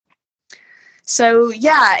So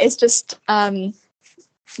yeah, it's just in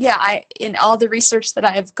all the research that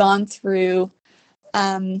I've gone through,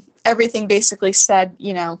 everything basically said,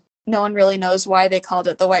 no one really knows why they called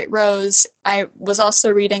it the White Rose. I was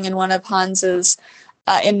also reading in one of Hans's,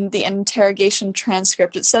 in the interrogation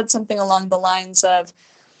transcript, it said something along the lines of,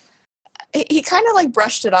 he kind of like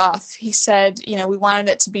brushed it off. He said, we wanted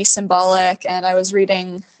it to be symbolic, and I was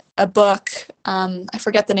reading a book, I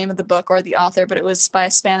forget the name of the book or the author, but it was by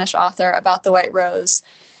a Spanish author about the White Rose.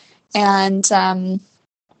 And,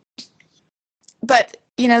 but,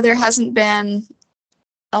 there hasn't been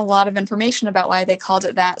a lot of information about why they called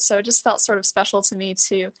it that. So it just felt sort of special to me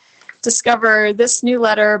to discover this new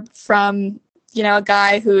letter from, a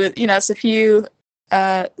guy who, is a few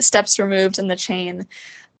steps removed in the chain,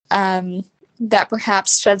 that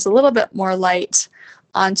perhaps sheds a little bit more light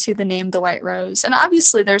onto the name The White Rose. And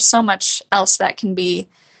obviously there's so much else that can be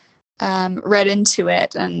read into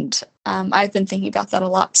it. And I've been thinking about that a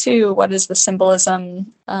lot too. What is the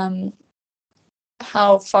symbolism?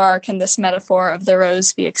 How far can this metaphor of the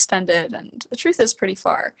rose be extended? And the truth is pretty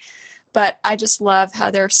far. But I just love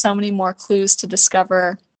how there are so many more clues to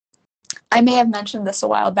discover. I may have mentioned this a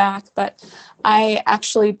while back, but I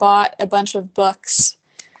actually bought a bunch of books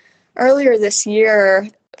earlier this year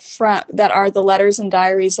that are the letters and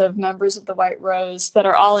diaries of members of the White Rose that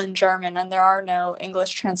are all in German, and there are no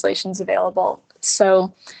English translations available.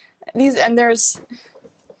 So they're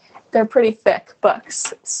pretty thick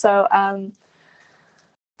books. So,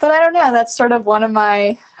 but I don't know, that's sort of one of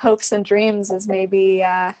my hopes and dreams is maybe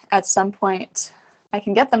at some point I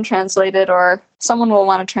can get them translated, or someone will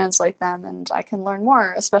want to translate them and I can learn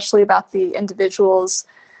more, especially about the individuals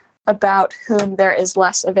about whom there is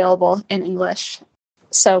less available in English.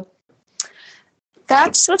 So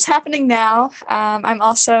that's what's happening now. I'm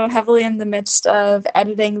also heavily in the midst of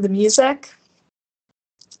editing the music.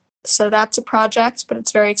 So that's a project, but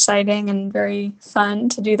it's very exciting and very fun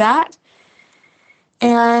to do that.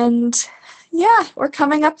 And yeah, we're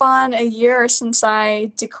coming up on a year since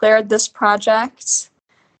I declared this project.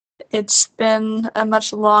 It's been a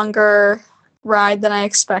much longer ride than I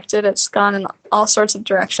expected. It's gone in all sorts of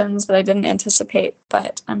directions that I didn't anticipate,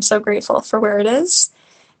 but I'm so grateful for where it is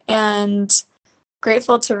and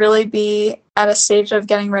grateful to really be at a stage of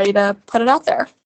getting ready to put it out there.